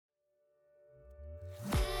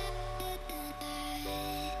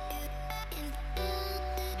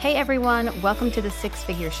Hey everyone, welcome to the Six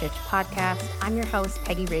Figure Shift podcast. I'm your host,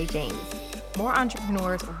 Peggy Ray James. More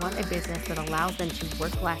entrepreneurs want a business that allows them to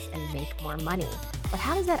work less and make more money. But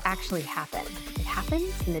how does that actually happen? It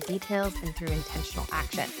happens in the details and through intentional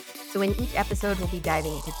action. So in each episode, we'll be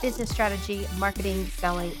diving into business strategy, marketing,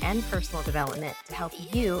 selling, and personal development to help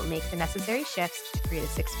you make the necessary shifts to create a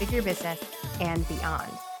six-figure business and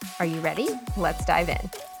beyond. Are you ready? Let's dive in.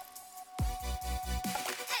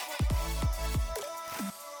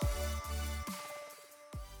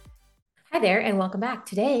 Hi there, and welcome back.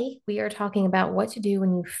 Today, we are talking about what to do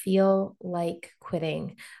when you feel like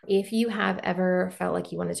quitting. If you have ever felt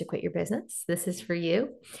like you wanted to quit your business, this is for you.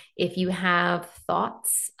 If you have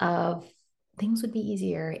thoughts of things would be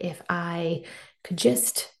easier if I could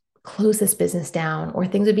just close this business down, or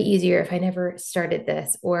things would be easier if I never started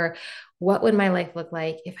this, or what would my life look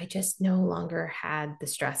like if I just no longer had the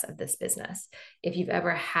stress of this business? If you've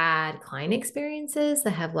ever had client experiences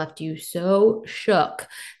that have left you so shook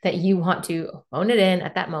that you want to phone it in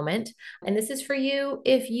at that moment. And this is for you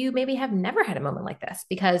if you maybe have never had a moment like this,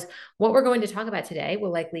 because what we're going to talk about today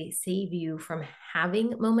will likely save you from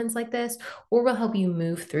having moments like this, or will help you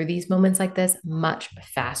move through these moments like this much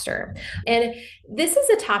faster. And this is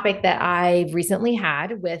a topic that I recently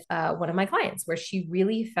had with one of my clients where she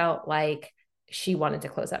really felt like she wanted to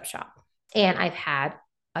close up shop. And I've had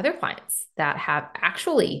other clients that have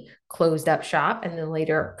actually closed up shop and then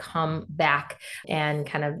later come back and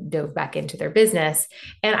kind of dove back into their business.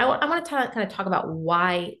 And I want to kind of talk about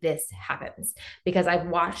why this happens, because I've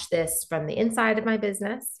watched this from the inside of my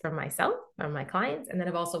business, from myself, from my clients, and then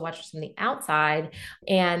I've also watched this from the outside.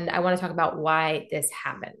 And I want to talk about why this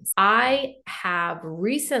happens. I have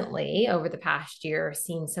recently, over the past year,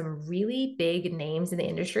 seen some really big names in the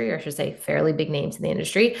industry, or I should say fairly big names in the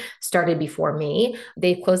industry, started before me.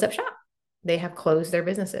 They've closed up shop. They have closed their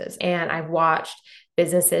businesses. And I've watched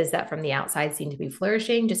businesses that from the outside seem to be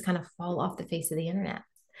flourishing just kind of fall off the face of the internet.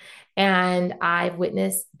 And I've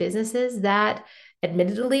witnessed businesses that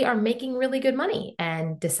admittedly are making really good money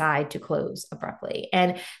and decide to close abruptly.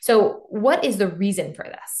 And so, what is the reason for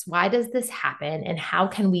this? Why does this happen? And how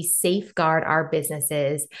can we safeguard our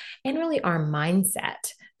businesses and really our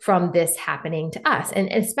mindset from this happening to us? And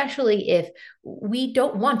especially if we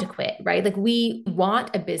don't want to quit, right? Like we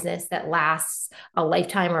want a business that lasts a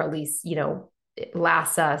lifetime, or at least, it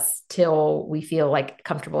lasts us till we feel like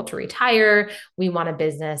comfortable to retire. We want a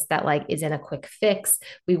business that like isn't a quick fix.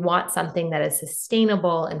 We want something that is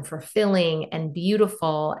sustainable and fulfilling and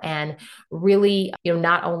beautiful, and really,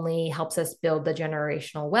 not only helps us build the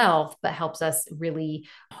generational wealth, but helps us really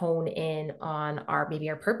hone in on maybe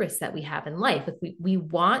our purpose that we have in life. Like we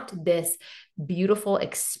want this beautiful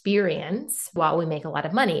experience while we make a lot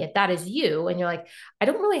of money. If that is you and you're like, I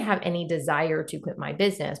don't really have any desire to quit my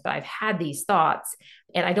business, but I've had these thoughts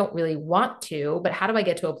and I don't really want to, but how do I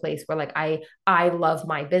get to a place where like I love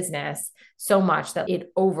my business so much that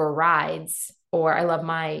it overrides, or I love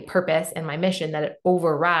my purpose and my mission that it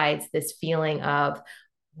overrides this feeling of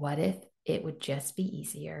what if it would just be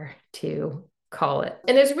easier to call it?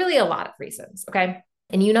 And there's really a lot of reasons, okay?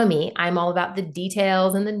 And you know me, I'm all about the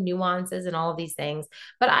details and the nuances and all of these things.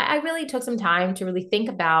 But I really took some time to really think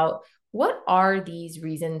about what are these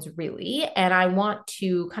reasons really? And I want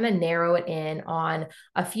to kind of narrow it in on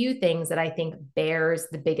a few things that I think bears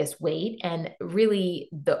the biggest weight and really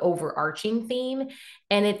the overarching theme.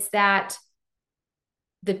 And it's that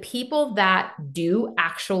the people that do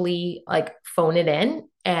actually like phone it in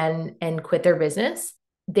and quit their business,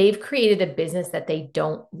 they've created a business that they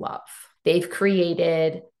don't love. They've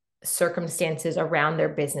created circumstances around their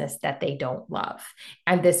business that they don't love.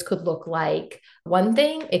 And this could look like one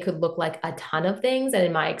thing, it could look like a ton of things. And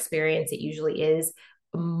in my experience, it usually is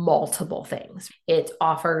multiple things. It's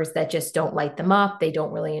offers that just don't light them up. They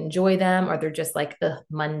don't really enjoy them, or they're just like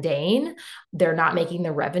mundane. They're not making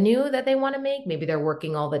the revenue that they want to make. Maybe they're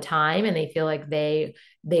working all the time and they feel like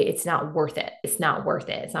it's not worth it. It's not worth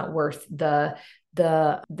it. It's not worth the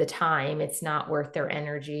time. It's not worth their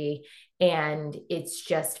energy. And it's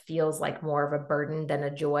just feels like more of a burden than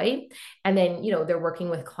a joy. And then, they're working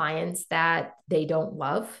with clients that they don't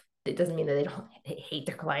love. It doesn't mean that they hate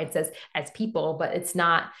their clients as people, but it's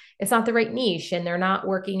not the right niche, and they're not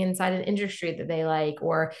working inside an industry that they like,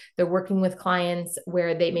 or they're working with clients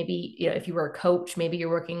where they maybe, if you were a coach, maybe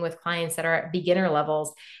you're working with clients that are at beginner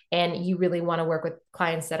levels and you really want to work with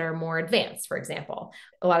clients that are more advanced. For example,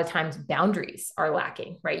 a lot of times boundaries are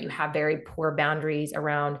lacking, right? You have very poor boundaries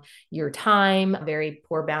around your time, very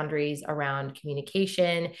poor boundaries around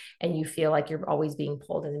communication, and you feel like you're always being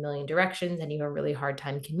pulled in a million directions and you have a really hard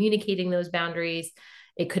time communicating those boundaries.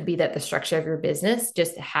 It could be that the structure of your business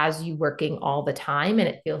just has you working all the time and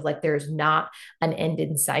it feels like there's not an end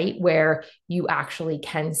in sight where you actually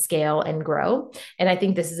can scale and grow. And I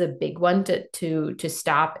think this is a big one to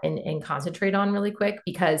stop and concentrate on really quick,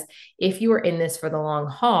 because if you are in this for the long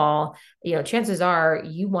haul, chances are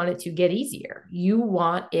you want it to get easier. You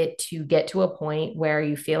want it to get to a point where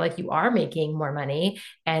you feel like you are making more money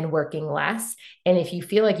and working less. And if you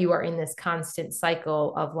feel like you are in this constant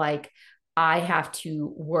cycle of like, I have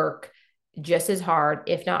to work just as hard,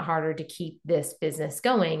 if not harder, to keep this business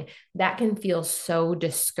going, that can feel so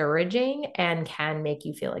discouraging and can make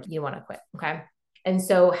you feel like you want to quit. Okay. And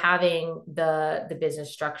so having the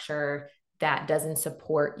business structure that doesn't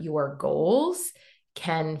support your goals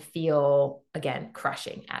can feel, again,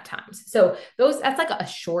 crushing at times. So that's like a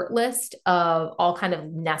short list of all kind of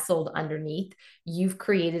nestled underneath. You've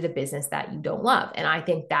created a business that you don't love. And I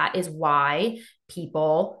think that is why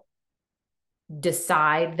people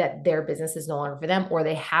decide that their business is no longer for them, or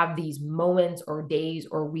they have these moments or days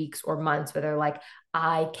or weeks or months where they're like,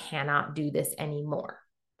 I cannot do this anymore.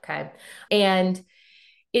 Okay. And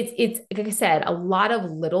it's like I said, a lot of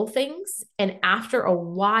little things. And after a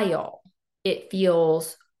while, it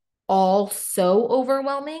feels all so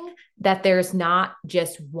overwhelming that there's not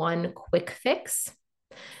just one quick fix.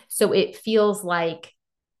 So it feels like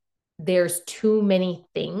there's too many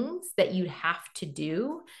things that you'd have to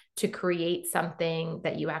do to create something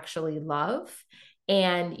that you actually love.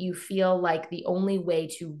 And you feel like the only way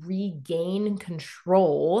to regain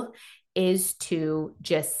control is to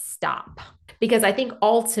just stop. Because I think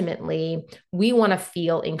ultimately we want to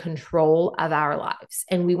feel in control of our lives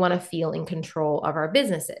and we want to feel in control of our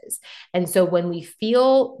businesses. And so when we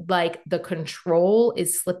feel like the control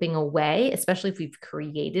is slipping away, especially if we've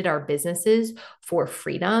created our businesses for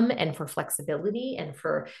freedom and for flexibility and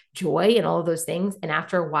for joy and all of those things, and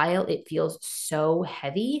after a while it feels so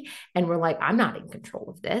heavy and we're like, I'm not in control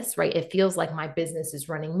of this, right? It feels like my business is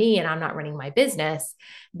running me and I'm not running my business.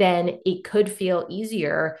 Then it could feel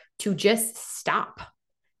easier to just stop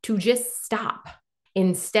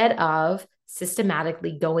instead of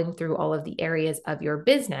systematically going through all of the areas of your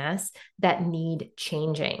business that need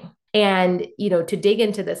changing. And, to dig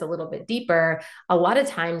into this a little bit deeper, a lot of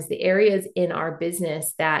times the areas in our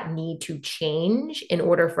business that need to change in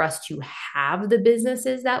order for us to have the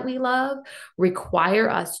businesses that we love require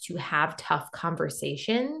us to have tough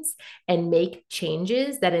conversations and make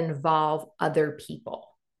changes that involve other people.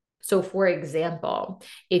 So, for example,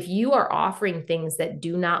 if you are offering things that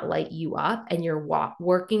do not light you up and you're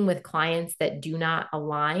working with clients that do not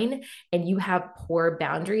align and you have poor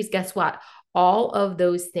boundaries, guess what? All of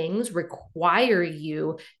those things require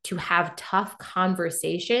you to have tough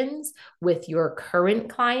conversations with your current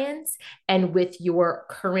clients and with your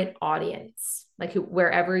current audience, like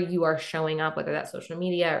wherever you are showing up, whether that's social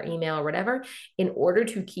media or email or whatever. In order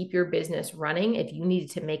to keep your business running, if you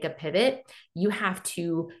need to make a pivot, you have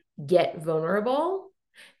to get vulnerable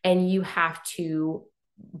and you have to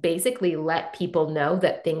basically let people know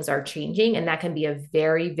that things are changing. And that can be a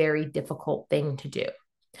very, very difficult thing to do.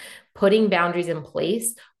 Putting boundaries in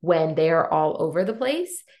place when they are all over the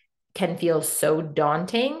place can feel so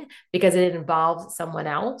daunting because it involves someone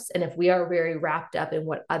else. And if we are very wrapped up in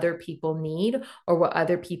what other people need or what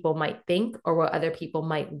other people might think or what other people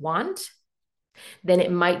might want, then it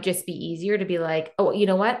might just be easier to be like, oh, you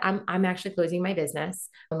know what? I'm actually closing my business.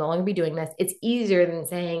 I'll no longer be doing this. It's easier than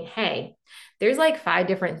saying, hey, there's like 5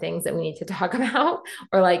 different things that we need to talk about,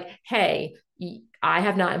 or like, hey, I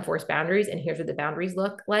have not enforced boundaries and here's what the boundaries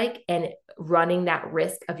look like. And running that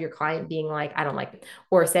risk of your client being like, I don't like it,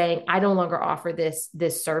 or saying, I no longer offer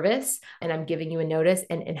this service and I'm giving you a notice,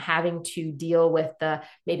 and having to deal with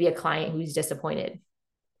maybe a client who's disappointed.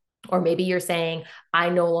 Or maybe you're saying, I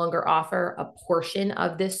no longer offer a portion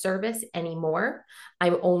of this service anymore.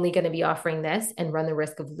 I'm only going to be offering this and run the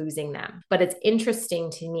risk of losing them. But it's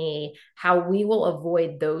interesting to me how we will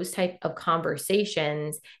avoid those type of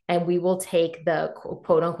conversations and we will take the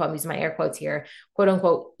quote unquote, I'm using my air quotes here, quote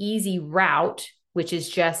unquote, easy route, which is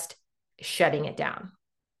just shutting it down.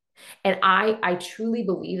 And I truly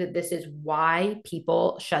believe that this is why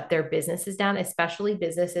people shut their businesses down, especially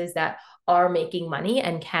businesses that are making money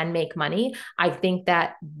and can make money. I think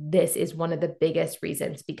that this is one of the biggest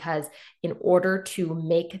reasons, because in order to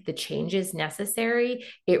make the changes necessary,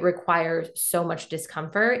 it requires so much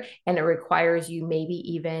discomfort and it requires you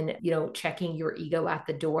maybe even, checking your ego at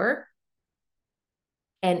the door.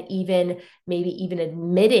 And maybe even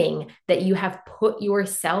admitting that you have put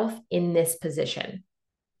yourself in this position.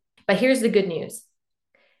 But here's the good news.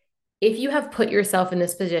 If you have put yourself in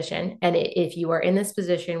this position, and if you are in this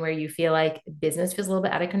position where you feel like business feels a little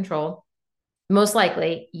bit out of control, Most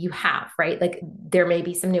likely you have, right? Like there may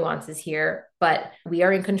be some nuances here, but we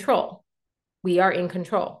are in control. We are in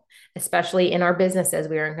control, especially in our businesses.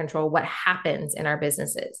 We are in control what happens in our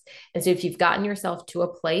businesses. And so if you've gotten yourself to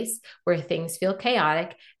a place where things feel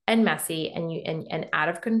chaotic and messy and and out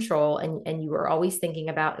of control, and you are always thinking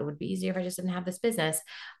about it would be easier if I just didn't have this business,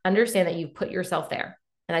 understand that you've put yourself there.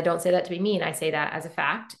 And I don't say that to be mean. I say that as a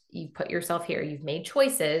fact. You've put yourself here. You've made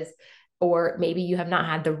choices, or maybe you have not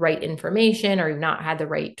had the right information or you've not had the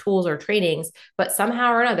right tools or trainings, but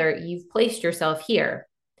somehow or another, you've placed yourself here.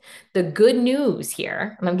 The good news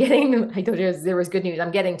here, and I'm getting, I told you there was good news. I'm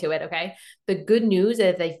getting to it. Okay. The good news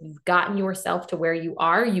is that if you've gotten yourself to where you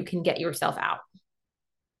are, you can get yourself out.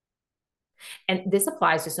 And this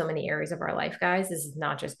applies to so many areas of our life, guys. This is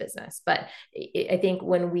not just business, but I think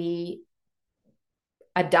when we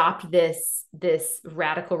adopt this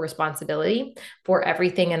radical responsibility for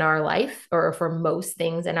everything in our life, or for most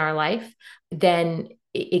things in our life, then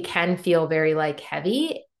it can feel very like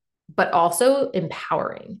heavy, but also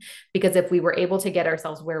empowering, because if we were able to get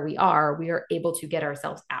ourselves where we are able to get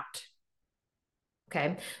ourselves out.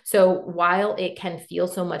 Okay, so while it can feel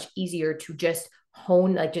so much easier to just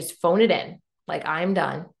just phone it in, like I'm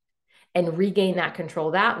done, and regain that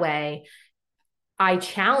control that way, I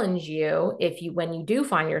challenge you, if you, when you do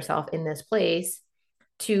find yourself in this place,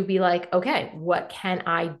 to be like, okay, what can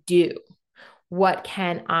I do? What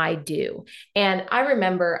can I do? And I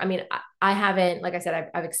remember, I mean, I haven't, like I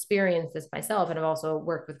said, I've experienced this myself, and I've also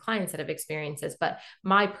worked with clients that have experienced this. But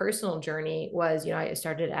my personal journey was, I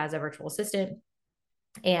started as a virtual assistant,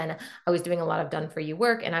 and I was doing a lot of done for you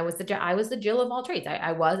work, and I was the Jill of all trades.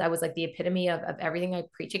 I was like the epitome of everything I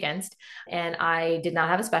preach against, and I did not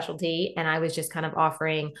have a specialty, and I was just kind of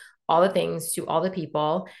offering all the things to all the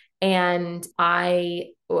people, and I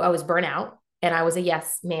was burnt out, and I was a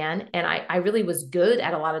yes man, and I really was good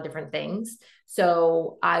at a lot of different things.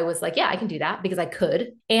 So I was like, yeah, I can do that because I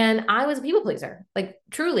could. And I was a people pleaser. Like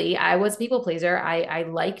truly, I was a people pleaser. I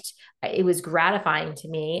liked, it was gratifying to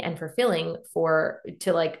me and fulfilling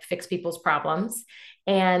to like fix people's problems.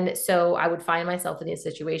 And so I would find myself in these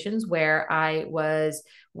situations where I was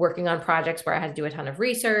working on projects where I had to do a ton of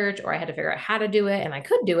research, or I had to figure out how to do it, and I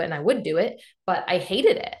could do it and I would do it, but I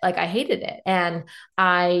hated it. Like I hated it. And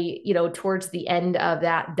towards the end of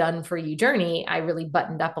that done for you journey, I really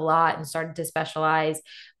buttoned up a lot and started to specialize.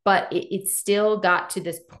 But it still got to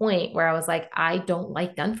this point where I was like, I don't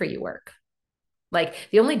like done for you work. Like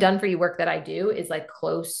the only done for you work that I do is like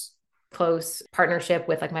close partnership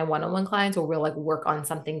with like my one-on-one clients, where we'll like work on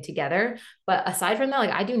something together. But aside from that, like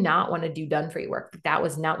I do not want to do done for you work. That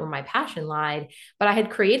was not where my passion lied. But I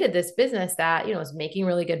had created this business that, was making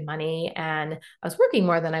really good money, and I was working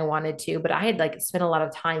more than I wanted to, but I had like spent a lot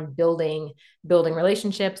of time building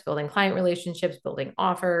relationships, building client relationships, building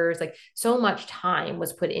offers. Like so much time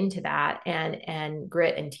was put into that, and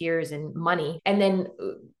grit and tears and money. And then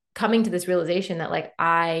coming to this realization that like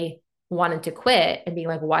I wanted to quit, and being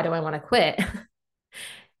like, why do I want to quit?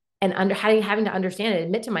 And having to understand and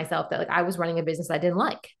admit to myself that like I was running a business I didn't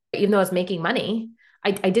like, even though I was making money.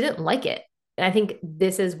 I didn't like it. And I think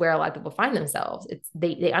this is where a lot of people find themselves. It's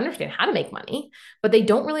they understand how to make money, but they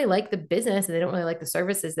don't really like the business, and they don't really like the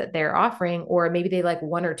services that they're offering. Or maybe they like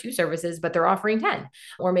one or two services, but they're offering 10.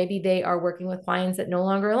 Or maybe they are working with clients that no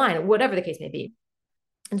longer align, whatever the case may be.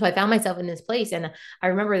 And so I found myself in this place. And I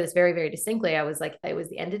remember this very, very distinctly. I was like, it was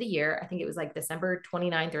the end of the year. I think it was like December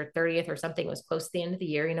 29th or 30th or something. It was close to the end of the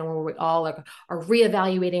year, when we all are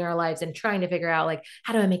reevaluating our lives and trying to figure out like,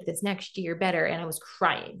 how do I make this next year better? And I was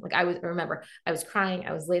crying. I remember I was crying.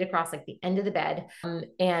 I was laid across like the end of the bed.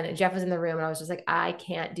 And Jeff was in the room, and I was just like, I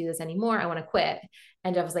can't do this anymore. I want to quit.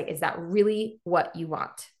 And Jeff was like, is that really what you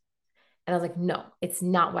want? And I was like, no, it's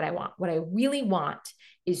not what I want. What I really want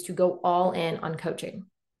is to go all in on coaching.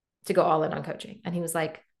 And he was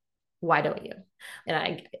like, why don't you? And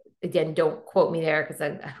I, again, don't quote me there,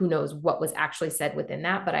 because who knows what was actually said within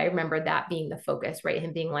that. But I remember that being the focus, right?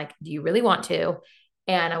 Him being like, do you really want to?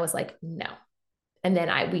 And I was like, no. And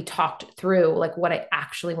then we talked through like what I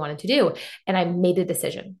actually wanted to do. And I made a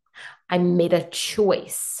decision. I made a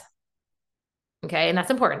choice. Okay. And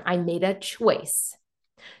that's important. I made a choice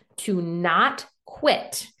to not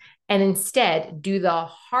quit, and instead do the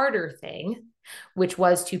harder thing, which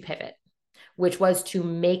was to pivot, which was to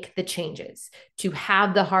make the changes, to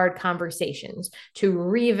have the hard conversations, to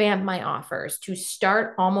revamp my offers, to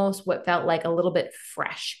start almost what felt like a little bit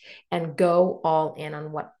fresh, and go all in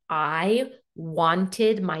on what I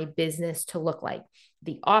wanted my business to look like.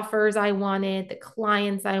 The offers I wanted, the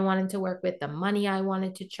clients I wanted to work with, the money I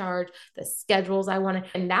wanted to charge, the schedules I wanted.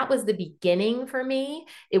 And that was the beginning for me.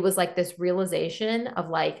 It was like this realization of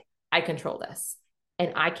like, I control this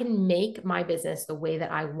and I can make my business the way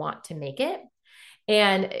that I want to make it.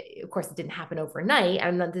 And of course, it didn't happen overnight.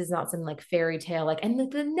 I'm not, this is not some like fairy tale, like,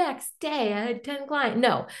 and the next day I had 10 clients.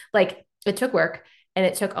 No, like it took work and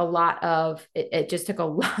it took a lot of, it just took a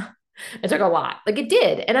lot. It took a lot. Like it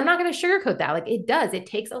did. And I'm not going to sugarcoat that. Like it does. It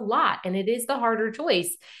takes a lot and it is the harder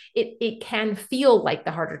choice. It can feel like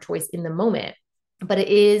the harder choice in the moment, but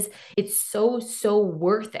it's so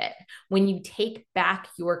worth it when you take back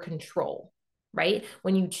your control, right?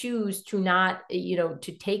 When you choose to not,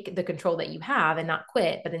 to take the control that you have and not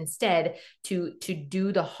quit, but instead to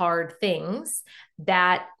do the hard things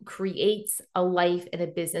that creates a life and a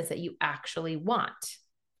business that you actually want.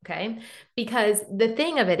 Okay. Because the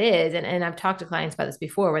thing of it is, and I've talked to clients about this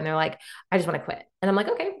before when they're like, I just want to quit. And I'm like,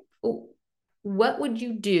 okay, what would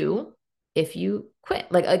you do if you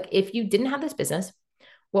quit? Like if you didn't have this business,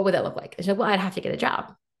 what would that look like? I said, well, I'd have to get a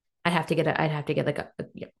job. I'd have to get like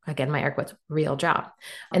again, my air quotes, real job.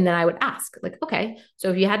 And then I would ask like, okay, so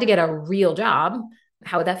if you had to get a real job,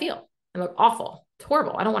 how would that feel? I'm like, awful. It's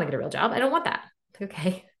horrible. I don't want to get a real job. I don't want that.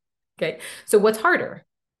 Okay. Okay. So what's harder?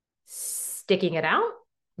 Sticking it out,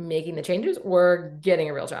 making the changes, or getting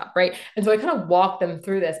a real job, right? And so I kind of walk them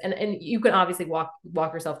through this, and you can obviously walk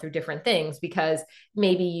yourself through different things, because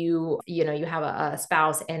maybe you have a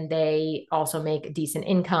spouse and they also make decent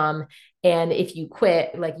income, and if you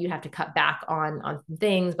quit, like you'd have to cut back on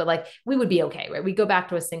things, but like we would be okay, right? We go back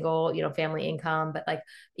to a single family income, but like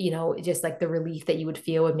just like the relief that you would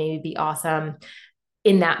feel would maybe be awesome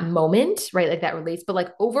in that moment, right? Like that relates. But like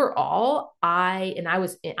overall, I'm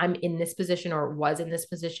in this position, or was in this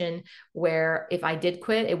position, where if I did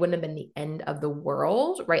quit, it wouldn't have been the end of the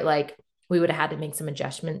world, right? Like we would have had to make some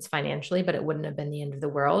adjustments financially, but it wouldn't have been the end of the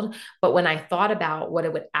world. But when I thought about what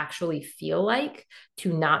it would actually feel like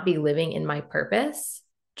to not be living in my purpose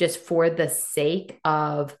just for the sake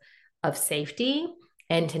of safety,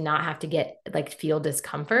 and to not have to feel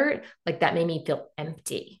discomfort, like that made me feel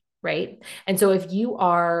empty. Right. And so if you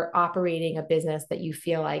are operating a business that you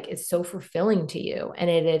feel like is so fulfilling to you, and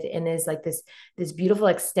it is like this beautiful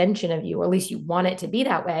extension of you, or at least you want it to be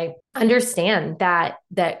that way, understand that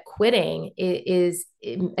quitting is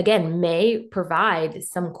again, may provide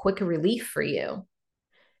some quick relief for you,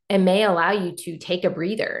 and may allow you to take a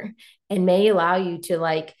breather, and may allow you to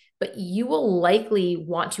but you will likely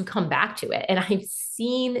want to come back to it. And I've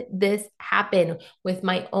seen this happen with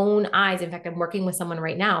my own eyes. In fact, I'm working with someone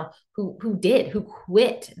right now who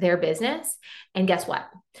quit their business. And guess what?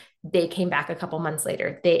 They came back a couple months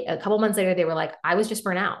later. They were like, I was just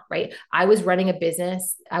burnt out, right? I was running my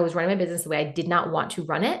business the way I did not want to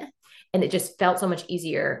run it. And it just felt so much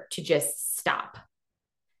easier to just stop.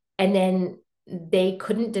 And then they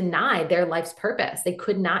couldn't deny their life's purpose. They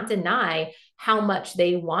could not deny how much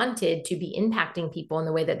they wanted to be impacting people in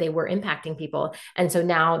the way that they were impacting people. And so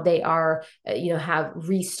now they are, have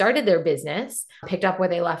restarted their business, picked up where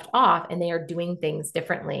they left off, and they are doing things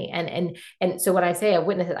differently. And so when I say I've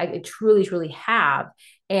witnessed it, I truly, truly have.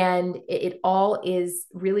 And it all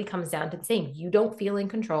really comes down to the same. You don't feel in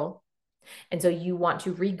control. And so you want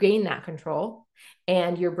to regain that control,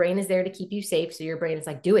 and your brain is there to keep you safe. So your brain is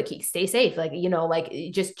like, do it, stay safe.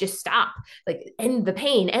 Just stop, end the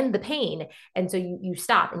pain. And so you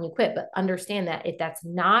stop and you quit, but understand that if that's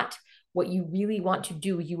not what you really want to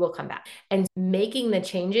do, you will come back. And making the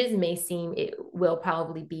changes it will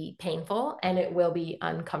probably be painful, and it will be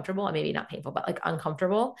uncomfortable, and maybe not painful, but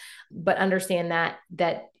uncomfortable. But understand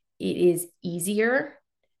that it is easier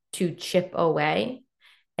to chip away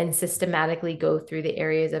and systematically go through the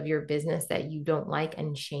areas of your business that you don't like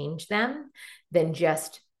and change them than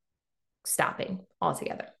just stopping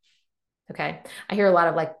altogether. Okay. I hear a lot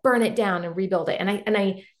of burn it down and rebuild it. And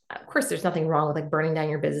I, of course, there's nothing wrong with burning down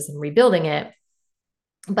your business and rebuilding it.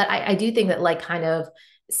 But I do think that kind of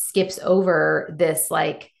skips over this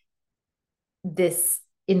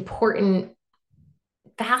important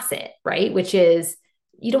facet, right? Which is,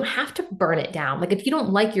 you don't have to burn it down. If you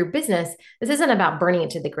don't like your business, this isn't about burning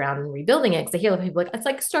it to the ground and rebuilding it. Because I hear people it's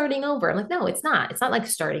like starting over. I'm like, no, it's not. It's not like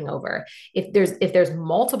starting over. If there's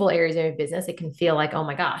multiple areas of your business, it can feel like, oh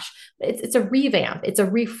my gosh, it's a revamp. It's a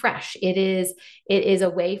refresh. It is a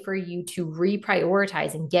way for you to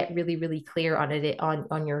reprioritize and get really, really clear on it,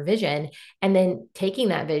 on your vision. And then taking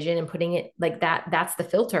that vision and putting it that's the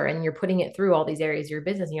filter. And you're putting it through all these areas of your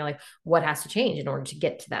business. And you're like, what has to change in order to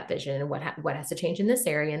get to that vision? And what has to change in this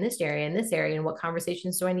area, in this area, in this area, and what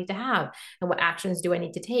conversations do I need to have, and what actions do I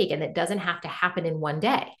need to take? And it doesn't have to happen in one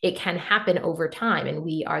day. It can happen over time. And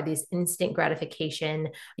we are this instant gratification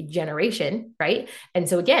generation, right? And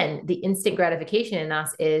so again, the instant gratification in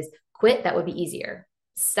us is quit. That would be easier.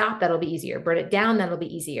 Stop, that'll be easier. Burn it down, that'll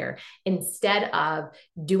be easier. Instead of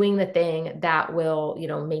doing the thing that will,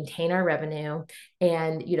 maintain our revenue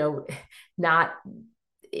and, not,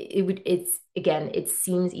 it's again, it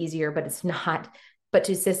seems easier, but it's not, but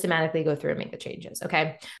to systematically go through and make the changes.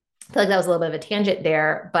 Okay. I feel like that was a little bit of a tangent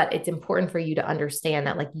there, but it's important for you to understand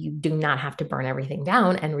that like you do not have to burn everything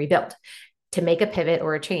down and rebuild. To make a pivot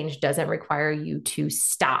or a change doesn't require you to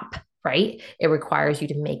stop, right? It requires you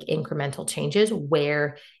to make incremental changes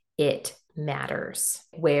where it matters,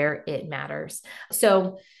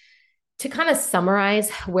 So to kind of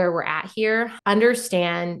summarize where we're at here,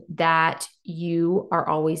 understand that you are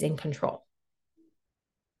always in control.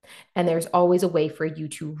 And there's always a way for you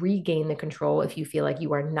to regain the control if you feel like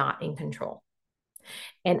you are not in control.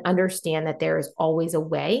 And understand that there is always a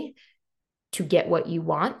way to get what you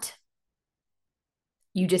want.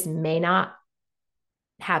 You just may not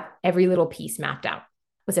have every little piece mapped out.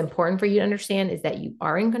 What's important for you to understand is that you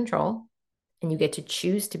are in control and you get to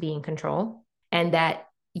choose to be in control, and that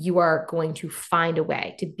you are going to find a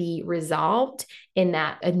way to be resolved in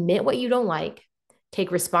that. Admit what you don't like,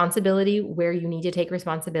 take responsibility where you need to take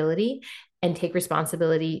responsibility, and take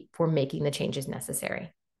responsibility for making the changes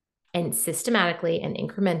necessary. And systematically and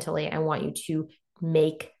incrementally, I want you to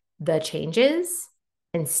make the changes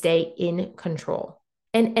and stay in control.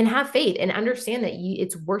 And have faith and understand that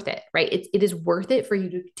it's worth it, right? It is worth it for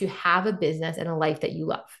you to have a business and a life that you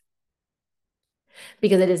love,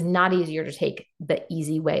 because it is not easier to take the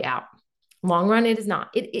easy way out. Long run, it is not.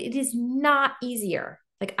 It is not easier.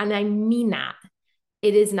 Like, and I mean that.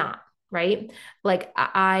 It is not, right? Like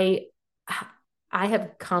I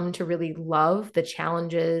have come to really love the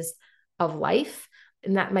challenges of life.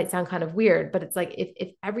 And that might sound kind of weird, but it's like,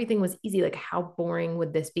 if everything was easy, like how boring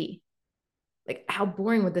would this be? Like how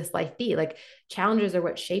boring would this life be? Like challenges are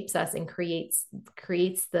what shapes us and creates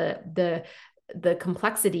the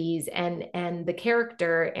complexities and the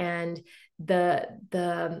character and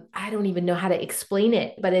the I don't even know how to explain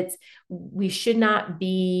it, but we should not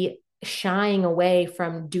be shying away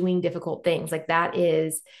from doing difficult things. Like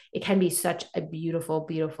it can be such a beautiful,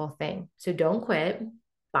 beautiful thing. So don't quit,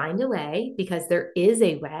 find a way, because there is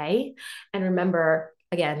a way. And remember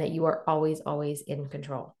again, that you are always, always in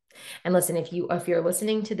control. And listen, if you're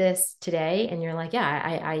listening to this today and you're like, yeah,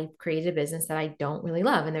 I created a business that I don't really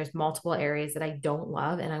love, and there's multiple areas that I don't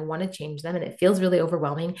love and I want to change them, and it feels really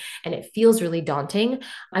overwhelming and it feels really daunting,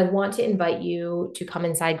 I want to invite you to come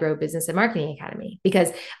inside Grow Business and Marketing Academy,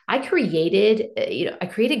 because I created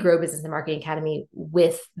Grow Business and Marketing Academy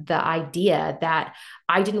with the idea that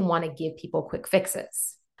I didn't want to give people quick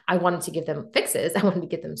fixes. I wanted to give them fixes. I wanted to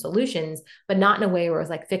give them solutions, but not in a way where it was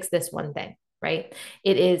like, fix this one thing. Right?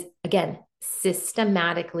 It is, again,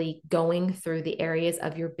 systematically going through the areas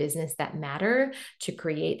of your business that matter to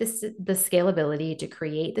create the scalability, to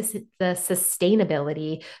create the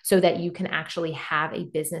sustainability, so that you can actually have a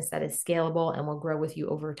business that is scalable and will grow with you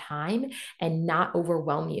over time and not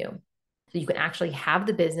overwhelm you. So you can actually have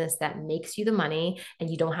the business that makes you the money, and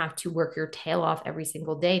you don't have to work your tail off every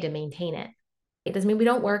single day to maintain it. It doesn't mean we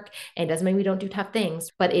don't work, and it doesn't mean we don't do tough things,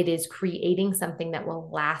 but it is creating something that will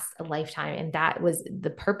last a lifetime. And that was the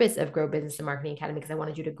purpose of Grow Business and Marketing Academy, because I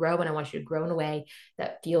wanted you to grow, and I want you to grow in a way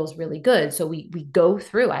that feels really good. So we go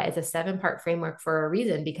through it as a 7-part framework for a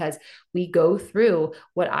reason, because we go through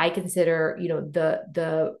what I consider,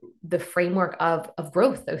 the framework of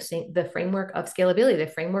growth, the framework of scalability, the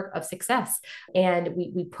framework of success. And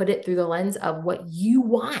we put it through the lens of what you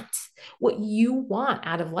want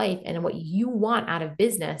out of life and what you want out of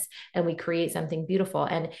business, and we create something beautiful.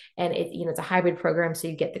 And it's a hybrid program, so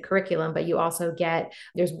you get the curriculum, but you also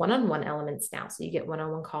there's one-on-one elements now. So you get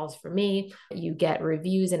one-on-one calls from me, you get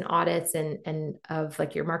reviews and audits and of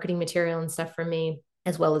like your marketing material and stuff from me,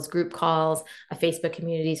 as well as group calls, a Facebook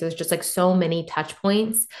community. So there's just like so many touch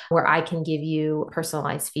points where I can give you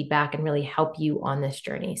personalized feedback and really help you on this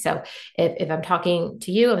journey. So if I'm talking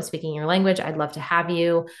to you, I'm speaking your language, I'd love to have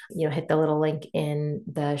you, hit the little link in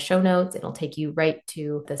the show notes. It'll take you right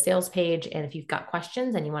to the sales page. And if you've got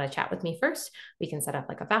questions and you want to chat with me first, we can set up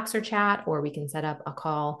like a Voxer chat, or we can set up a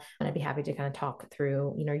call, and I'd be happy to kind of talk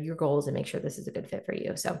through, your goals and make sure this is a good fit for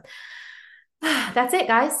you. So that's it,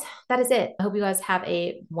 guys. That is it. I hope you guys have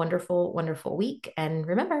a wonderful, wonderful week. And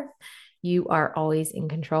remember, you are always in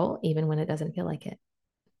control, even when it doesn't feel like it.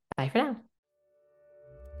 Bye for now.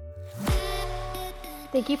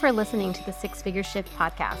 Thank you for listening to the Six Figure Shift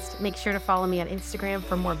podcast. Make sure to follow me on Instagram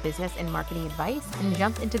for more business and marketing advice, and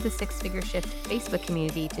jump into the Six Figure Shift Facebook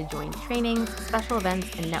community to join trainings, special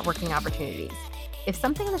events, and networking opportunities. If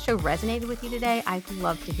something in the show resonated with you today, I'd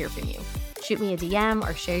love to hear from you. Shoot me a DM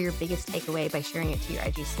or share your biggest takeaway by sharing it to your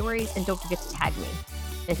IG stories, and don't forget to tag me.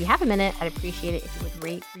 And if you have a minute, I'd appreciate it if you would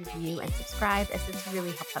rate, review, and subscribe, as this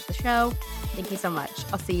really helps out the show. Thank you so much.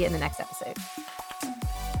 I'll see you in the next episode.